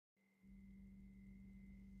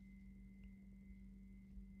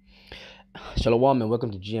Shalom and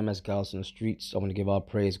welcome to GMS Gals in the Streets. I want to give all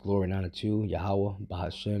praise, glory, and honor to Yahweh,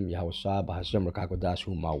 Bahashem, Yahweh Shai, Bahashem, Rakakwadash,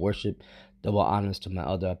 whom I worship. Double honors to my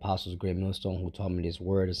other apostles, great millstone, who taught me this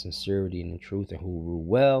word of sincerity and in truth, and who rule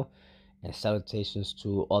well. And salutations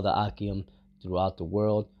to all the Akim throughout the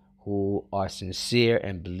world who are sincere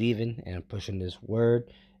and believing and pushing this word.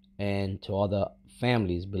 And to all the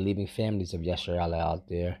families, believing families of Yasharala out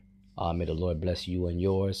there. May the Lord bless you and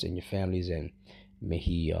yours and your families, and may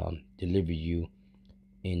He deliver you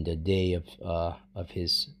in the day of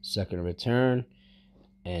His second return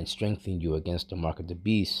and strengthen you against the mark of the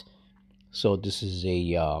beast. So this is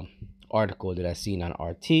a article that I seen on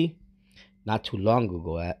RT not too long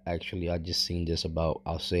ago. Actually, I just seen this about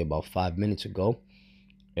 5 minutes ago,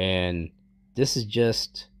 and this is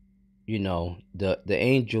just, the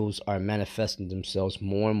angels are manifesting themselves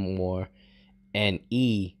more and more, and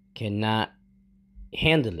cannot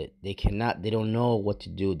handle it. They don't know what to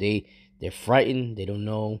do. They're frightened. They don't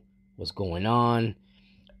know what's going on,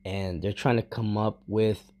 and they're trying to come up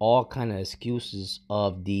with all kind of excuses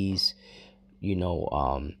of these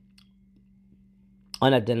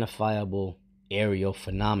unidentifiable aerial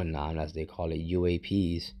phenomenon, as they call it,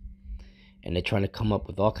 UAP'S, and they're trying to come up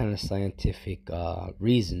with all kind of scientific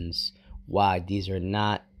reasons why these are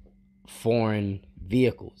not foreign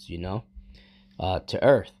vehicles to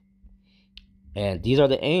Earth. And these are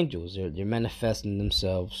the angels. They're manifesting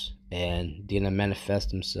themselves, and they're going to manifest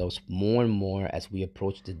themselves more and more as we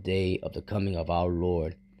approach the day of the coming of our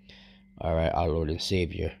Lord. All right, our Lord and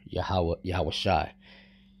Savior, Yahweh Shai,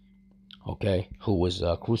 okay, who was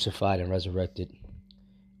crucified and resurrected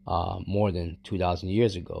more than 2,000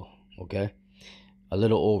 years ago, okay? A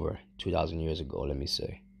little over 2,000 years ago, let me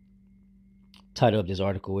say. Title of this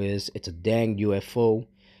article is, "It's a Dang UFO.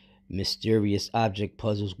 Mysterious object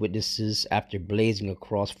puzzles witnesses after blazing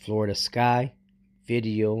across Florida sky."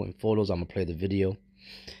 Video and photos. I'm going to play the video.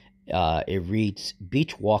 It reads,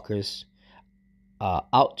 "Beach walkers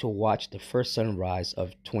out to watch the first sunrise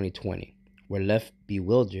of 2020 were left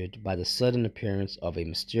bewildered by the sudden appearance of a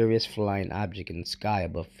mysterious flying object in the sky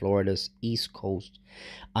above Florida's east coast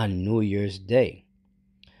on New Year's Day.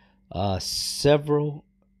 Several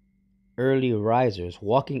early risers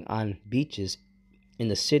walking on beaches in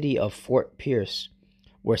the city of Fort Pierce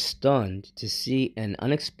were stunned to see an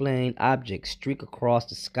unexplained object streak across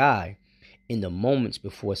the sky in the moments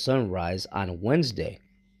before sunrise on Wednesday,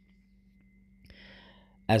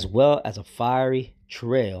 as well as a fiery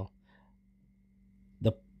trail.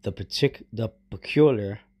 The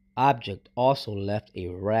peculiar object also left a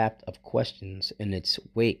raft of questions in its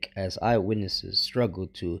wake as eyewitnesses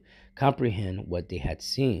struggled to comprehend what they had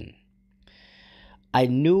seen. I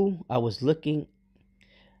knew what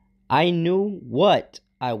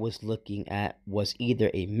I was looking at was either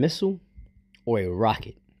a missile or a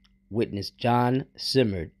rocket," witness John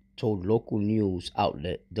Simmerd told local news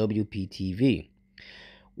outlet WPTV.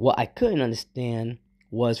 "What I couldn't understand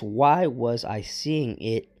was why was I seeing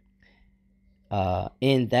it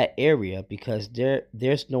in that area, because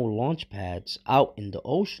there's no launch pads out in the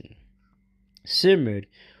ocean." Simmerd,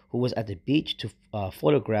 who was at the beach to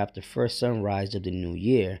photograph the first sunrise of the new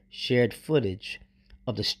year, shared footage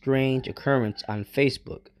of the strange occurrence on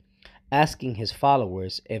Facebook, asking his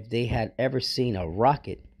followers if they had ever seen a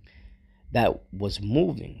rocket that was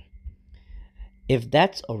moving. "If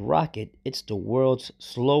that's a rocket, it's the world's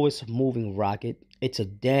slowest moving rocket. It's a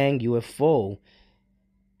dang UFO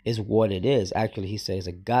is what it is." Actually, he says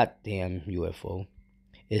a goddamn UFO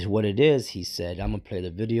is what it is, he said. I'm going to play the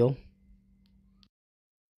video.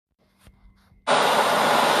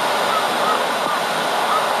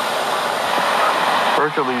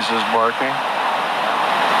 Hercules is barking.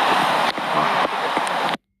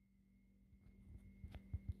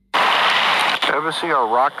 Ever see a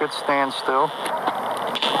rocket stand still?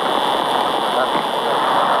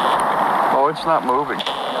 Oh, it's not moving.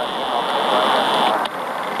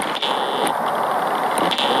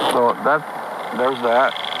 So there's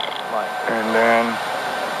that. And then,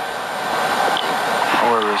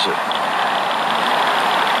 where is it?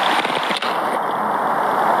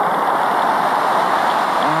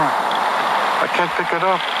 I can't pick it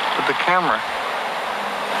up with the camera.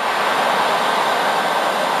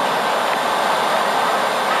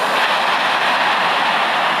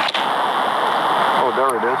 Oh,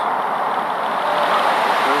 there it is.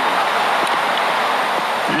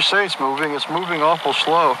 You say it's moving. It's moving awful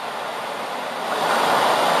slow.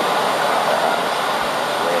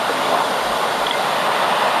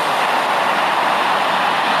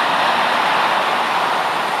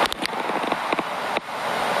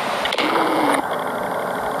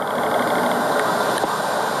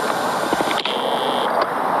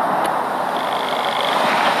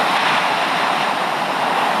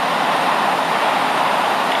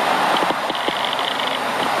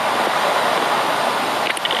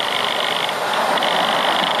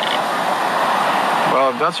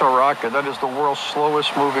 That's a rocket. That is the world's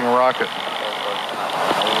slowest moving rocket.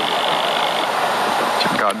 It's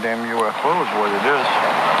a goddamn UFO is what it is.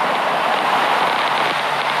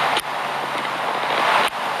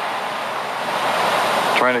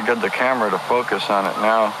 Trying to get the camera to focus on it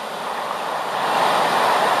now.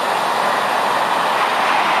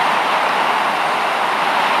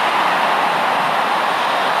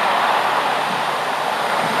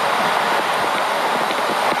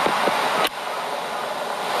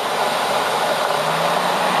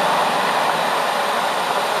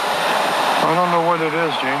 I don't know what it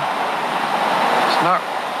is, Gene. It's not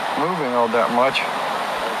moving all that much.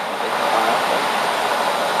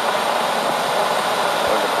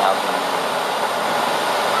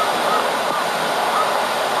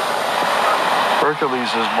 Hercules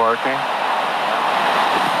is barking.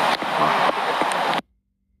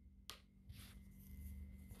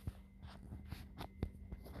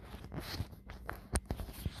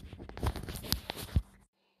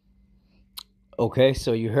 Okay,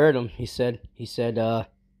 so you heard him. He said,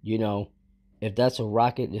 you know, if that's a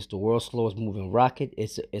rocket, it's the world's slowest moving rocket.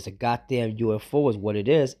 It's a goddamn UFO is what it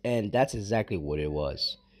is, and that's exactly what it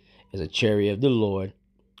was. It's a chariot of the Lord.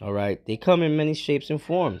 All right, they come in many shapes and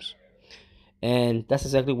forms, and that's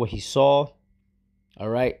exactly what he saw. All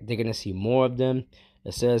right, they're gonna see more of them.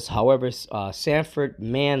 It says, however, Sanford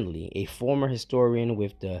Manley, a former historian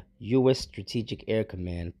with the U.S. Strategic Air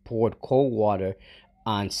Command, poured cold water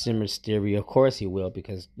on Simmer's theory. Of course, he will,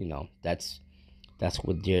 because that's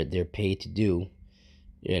what they're paid to do.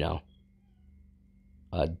 To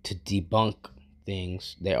debunk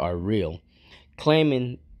things that are real,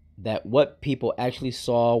 claiming that what people actually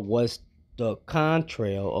saw was the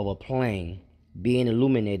contrail of a plane being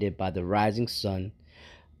illuminated by the rising sun.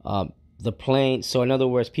 The plane, so in other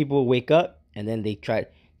words, people wake up and then they try,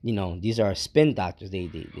 these are spin doctors.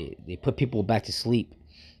 They put people back to sleep.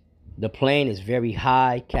 The plane is very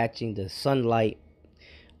high, catching the sunlight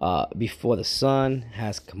before the sun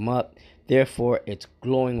has come up. Therefore, it's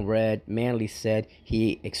glowing red. Manley said.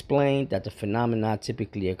 He explained that the phenomenon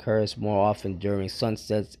typically occurs more often during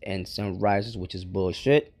sunsets and sunrises, which is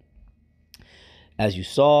bullshit. As you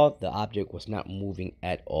saw, the object was not moving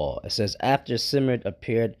at all. It says, after Simard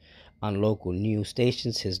appeared on local news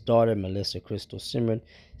stations, his daughter, Melissa Crystal Simard,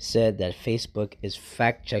 said that Facebook is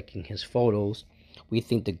fact-checking his photos. We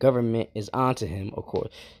think the government is onto him, of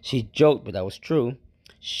course. She joked, but that was true.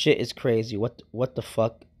 Shit is crazy. What the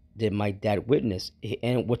fuck did my dad witness?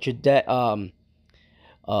 And what your dad, a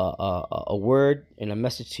word and a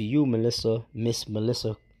message to you, Miss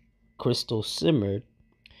Melissa Crystal Simard.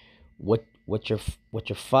 What your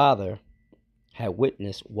father had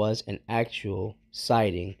witnessed was an actual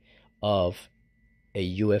sighting of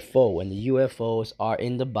a UFO, and the UFOs are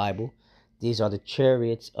in the Bible. These are the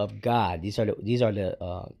chariots of God. These are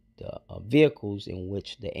the vehicles in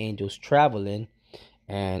which the angels travel in,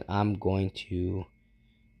 and I'm going to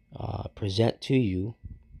present to you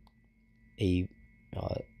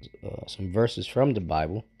some verses from the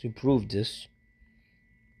Bible to prove this.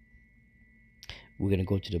 We're going to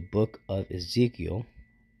go to the book of Ezekiel,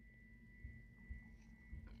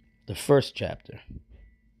 the first chapter.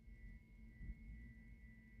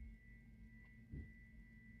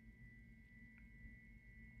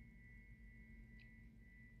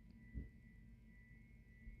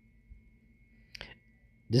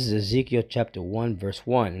 This is Ezekiel chapter 1, verse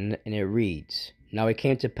 1, and it reads, Now it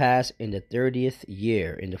came to pass in the 30th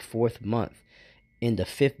year, in the 4th month, in the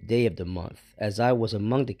 5th day of the month, as I was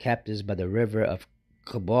among the captives by the river of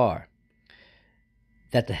Chebar,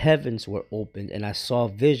 that the heavens were opened, and I saw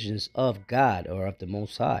visions of God, or of the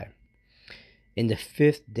Most High. In the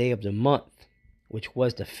 5th day of the month, which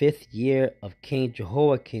was the 5th year of King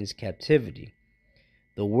Jehoiakim's captivity,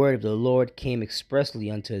 the word of the Lord came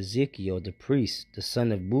expressly unto Ezekiel the priest, the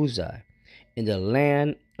son of Buzi, in the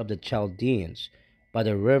land of the Chaldeans, by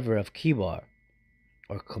the river of Chebar,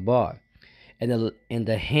 or Chebar. And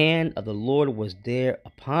the hand of the Lord was there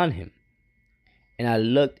upon him. And I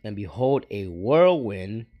looked, and behold, a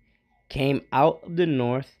whirlwind came out of the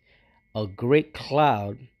north, a great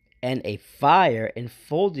cloud, and a fire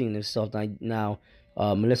enfolding itself. Now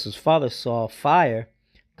Melissa's father saw fire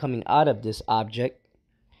coming out of this object.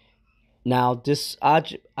 Now, this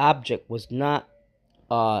object was not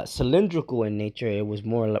cylindrical in nature. It was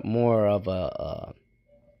more of a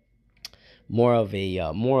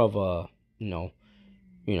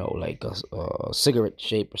like a cigarette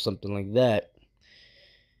shape or something like that.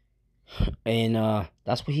 And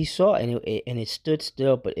that's what he saw, and it stood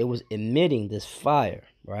still, but it was emitting this fire,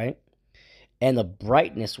 right? And the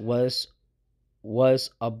brightness was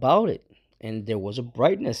about it, and there was a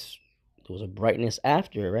brightness There was a brightness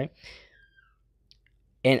after it, right?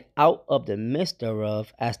 And out of the midst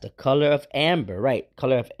thereof, as the color of amber, right?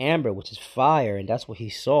 Color of amber, which is fire, and that's what he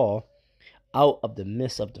saw out of the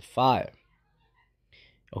midst of the fire.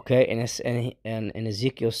 Okay, and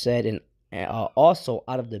Ezekiel said, and also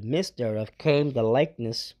out of the midst thereof came the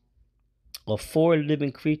likeness of four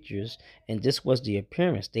living creatures, and this was the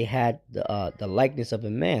appearance. They had the likeness of a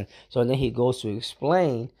man. So then he goes to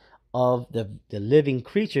explain of the living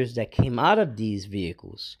creatures that came out of these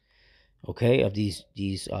vehicles. Okay, of these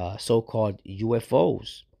so-called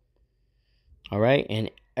UFOs. All right,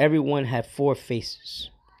 and everyone had four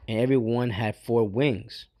faces, and everyone had four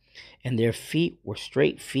wings, and their feet were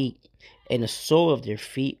straight feet, and the sole of their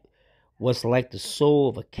feet was like the sole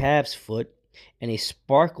of a calf's foot, and they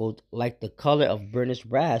sparkled like the color of burnished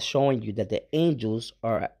brass, showing you that the angels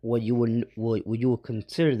are what you would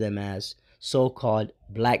consider them as so-called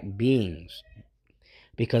black beings,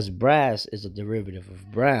 because brass is a derivative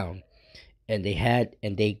of brown, and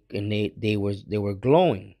they were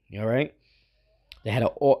glowing. All right, they had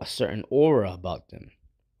a certain aura about them,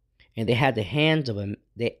 and they had the hands of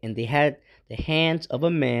a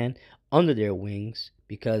man under their wings,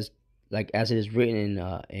 because, like as it is written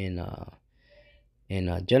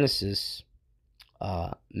in Genesis,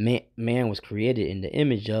 man was created in the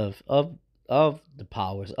image of the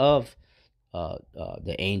powers of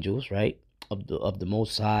the angels, right? Of the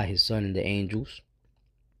Most High, His Son, and the angels,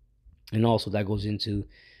 and also that goes into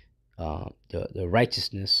the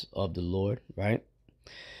righteousness of the Lord, right?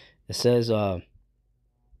 It says, and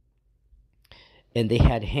they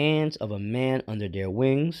had hands of a man under their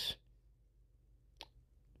wings,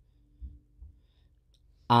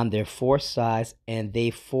 on their four sides, and they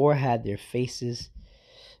four had their faces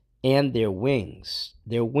and their wings.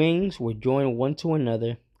 Their wings were joined one to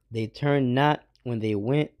another. They turned not when they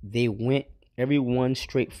went every one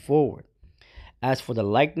straight forward. As for the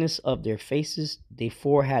likeness of their faces, they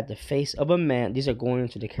four had the face of a man. These are going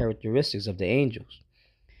into the characteristics of the angels.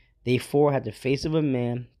 They four had the face of a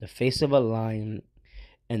man, the face of a lion,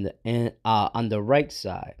 and on the right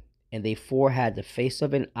side, and they four had the face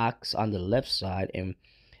of an ox on the left side, and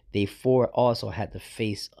they four also had the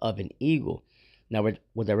face of an eagle. Now,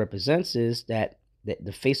 what that represents is that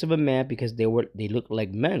the face of a man, because they looked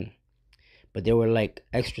like men, but they were like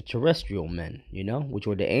extraterrestrial men, which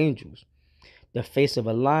were the angels. The face of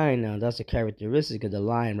a lion, now that's a characteristic of the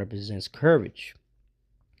lion, represents courage,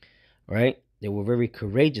 right? They were very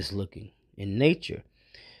courageous looking in nature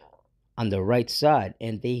on the right side,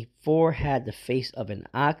 and they four had the face of an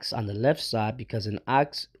ox on the left side, because an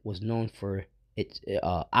ox was known for its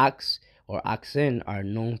ox or oxen are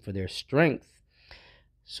known for their strength.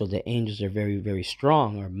 So the angels are very, very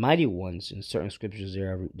strong, or mighty ones. In certain scriptures,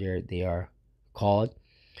 they are called.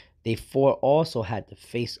 They four also had the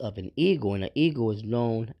face of an eagle, and an eagle is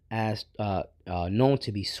known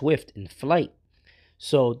to be swift in flight.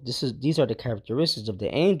 So these are the characteristics of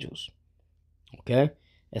the angels. Okay,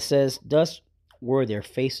 it says, thus were their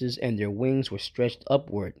faces, and their wings were stretched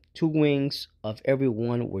upward. Two wings of every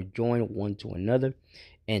one were joined one to another,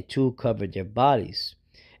 and two covered their bodies.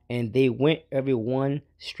 And they went every one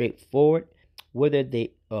straight forward. Whither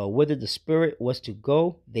the spirit was to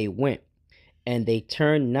go, they went, and they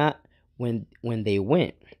turned not when they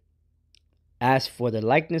went. As for the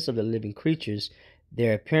likeness of the living creatures,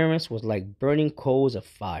 their appearance was like burning coals of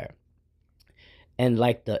fire, and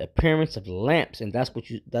like the appearance of lamps. And that's what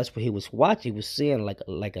he was watching. He was seeing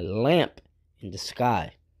like a lamp in the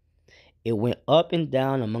sky. It went up and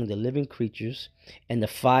down among the living creatures, and the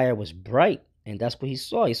fire was bright. And that's what he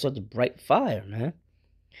saw. He saw the bright fire, man.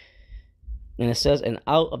 And it says, and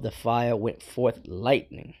out of the fire went forth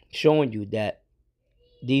lightning, showing you that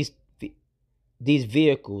these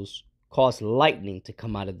vehicles cause lightning to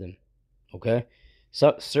come out of them. Okay,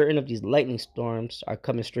 so certain of these lightning storms are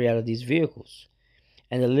coming straight out of these vehicles.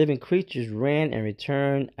 And the living creatures ran and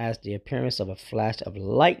returned as the appearance of a flash of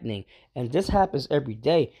lightning. And this happens every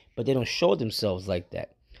day, but they don't show themselves like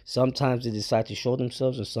that. Sometimes they decide to show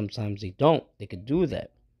themselves, and sometimes they don't. They could do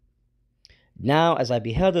that. Now, as I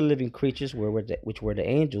beheld the living creatures, which were the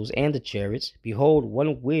angels, and the chariots, behold,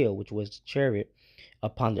 one wheel, which was the chariot,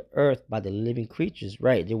 upon the earth by the living creatures.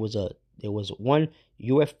 Right, there was one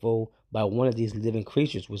UFO by one of these living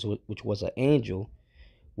creatures, which was an angel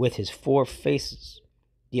with his four faces.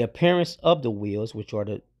 The appearance of the wheels, which are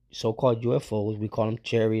the so-called UFOs, we call them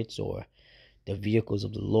chariots or the vehicles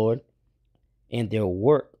of the Lord, and their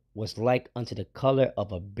work was like unto the color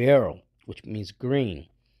of a beryl, which means green.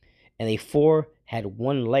 And they four had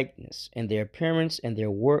one likeness, and their appearance and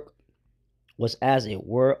their work was as it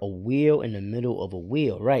were a wheel in the middle of a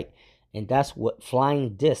wheel, right? And that's what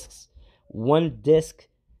flying discs. one disc,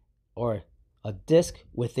 or a disc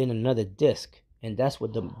within another disc, and that's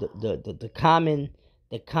what the common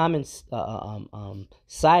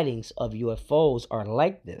sightings of UFOs are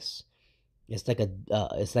like this.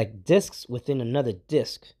 It's like discs within another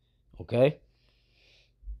disc. Okay.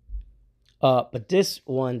 But this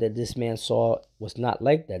one that this man saw was not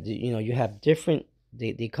like that. You have different.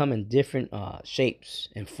 They come in different shapes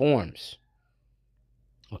and forms.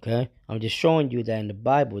 Okay, I'm just showing you that in the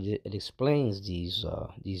Bible it explains these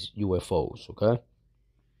UFOs. Okay.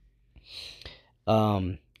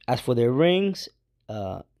 As for their rings,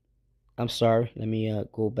 I'm sorry. Let me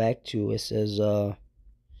go back to, it says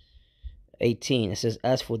 18. It says,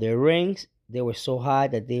 as for their rings, they were so high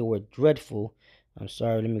that they were dreadful. I'm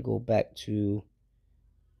sorry. Let me go back to.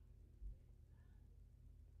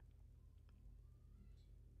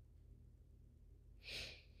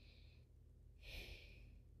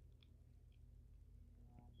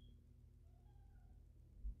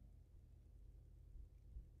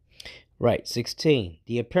 Right, 16.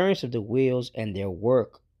 The appearance of the wheels and their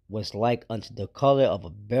work was like unto the color of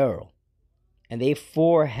a beryl, and they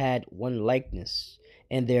four had one likeness,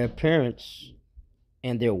 and their appearance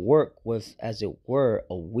and their work was as it were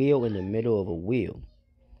a wheel in the middle of a wheel.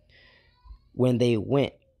 When they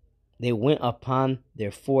went upon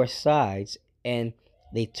their four sides, and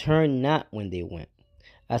they turned not when they went.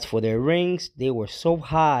 As for their rings, they were so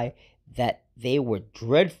high that they were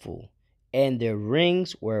dreadful, and their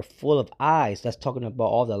rings were full of eyes. That's talking about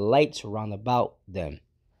all the lights around about them,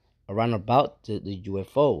 around about the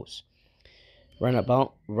UFOs, round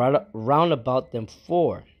about them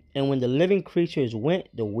four. And when the living creatures went,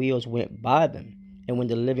 the wheels went by them. And when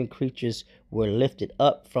the living creatures were lifted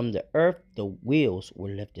up from the earth, the wheels were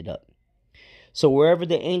lifted up. So wherever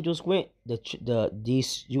the angels went,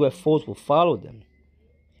 these UFOs will follow them.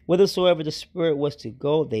 Whithersoever the spirit was to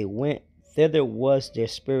go, they went. Thither was their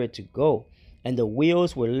spirit to go. And the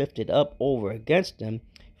wheels were lifted up over against them,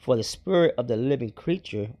 for the spirit of the living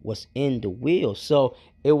creature was in the wheels. So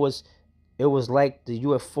it was like the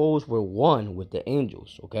UFOs were one with the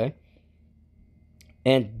angels. Okay.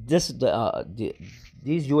 And these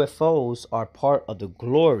UFOs are part of the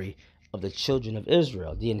glory of the children of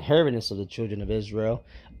Israel, the inheritance of the children of Israel,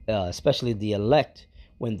 especially the elect,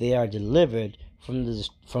 when they are delivered from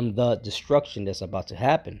the destruction that's about to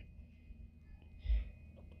happen.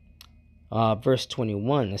 Verse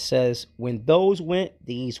 21, it says, when those went,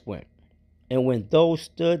 these went. And when those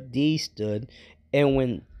stood, these stood. And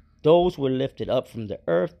when those were lifted up from the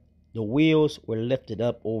earth, the wheels were lifted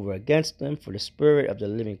up over against them, for the spirit of the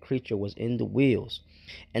living creature was in the wheels.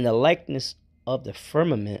 And the likeness of the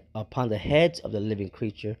firmament upon the heads of the living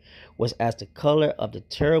creature was as the color of the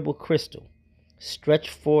terrible crystal,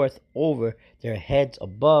 stretched forth over their heads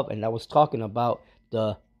above. And I was talking about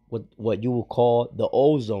what you would call the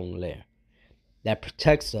ozone layer that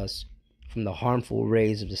protects us from the harmful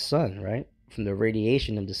rays of the sun, right? From the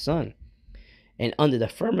radiation of the sun. And under the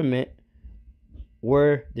firmament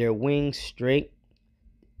were their wings straight,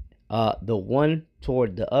 the one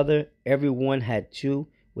toward the other. Every one had two,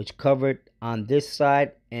 which covered on this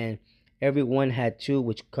side, and every one had two,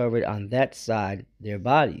 which covered on that side their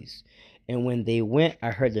bodies. And when they went, I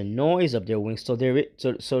heard the noise of their wings. So the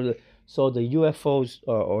UFOs,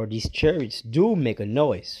 or these chariots, do make a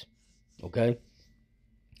noise, okay?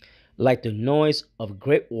 Like the noise of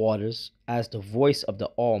great waters, as the voice of the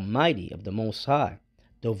Almighty, of the Most High,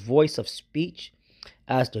 the voice of speech,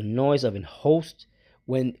 as the noise of an host.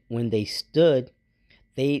 When they stood,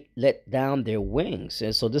 they let down their wings.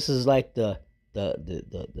 And so this is like the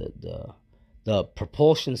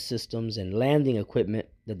propulsion systems and landing equipment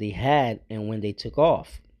that they had, and when they took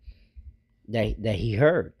off, that he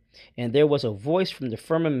heard. And there was a voice from the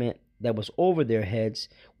firmament that was over their heads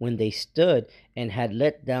when they stood and had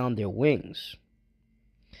let down their wings.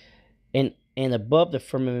 And above the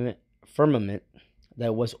firmament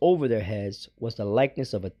that was over their heads was the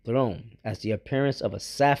likeness of a throne, as the appearance of a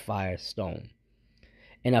sapphire stone.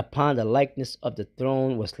 And upon the likeness of the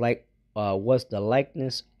throne was the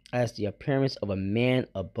likeness as the appearance of a man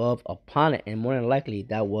above upon it. And more than likely,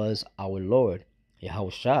 that was our Lord,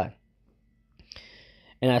 Yahushua.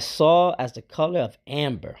 And I saw as the color of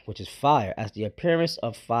amber, which is fire, as the appearance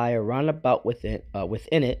of fire round about within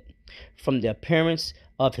it, from the appearance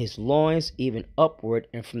of his loins even upward,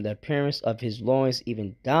 and from the appearance of his loins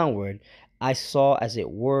even downward. I saw as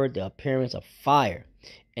it were the appearance of fire,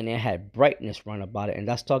 and it had brightness round about it. And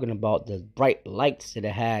that's talking about the bright lights that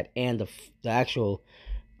it had, and the actual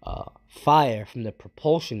fire from the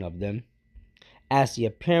propulsion of them, as the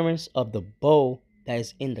appearance of the bow that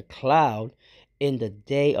is in the cloud in the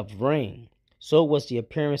day of rain. So was the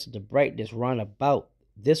appearance of the brightness round about.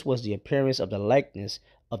 This was the appearance of the likeness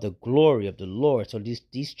of the glory of the Lord. So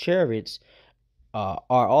these chariots are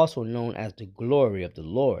also known as the glory of the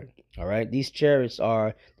Lord. All right, these chariots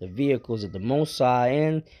are the vehicles of the Most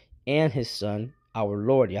High and His Son, our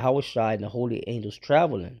Lord Yahweh Shai, and the holy angels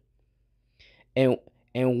traveling. And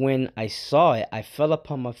and when I saw it, I fell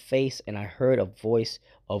upon my face, and I heard a voice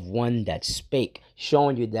of one that spake,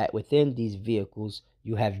 showing you that within these vehicles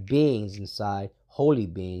you have beings inside, holy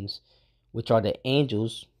beings, which are the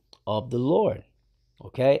angels of the Lord.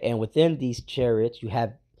 Okay, and within these chariots you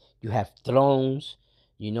have thrones.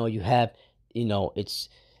 You have it's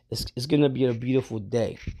gonna be a beautiful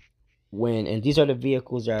day when, and these are the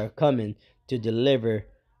vehicles that are coming to deliver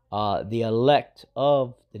the elect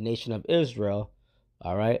of the nation of Israel,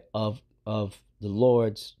 all right, of the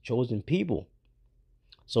Lord's chosen people.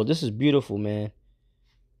 So this is beautiful, man.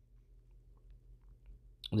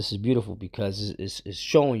 This is beautiful because it's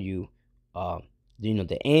showing you, um,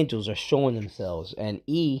 the angels are showing themselves, and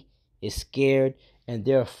is scared, and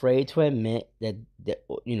they're afraid to admit that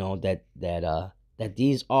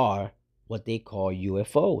these are what they call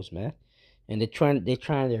UFOs, man. And they're trying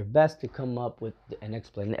their best to come up with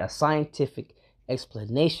a scientific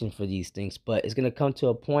explanation for these things, but it's gonna come to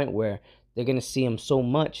a point where they're gonna see them so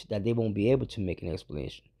much that they won't be able to make an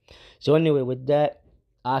explanation. So anyway, with that,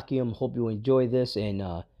 Akim, hope you enjoy this, and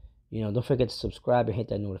don't forget to subscribe and hit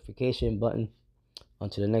that notification button.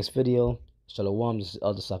 Until the next video, Shalom. This is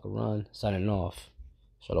Elder Sakaran signing off.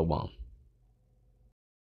 Shalom.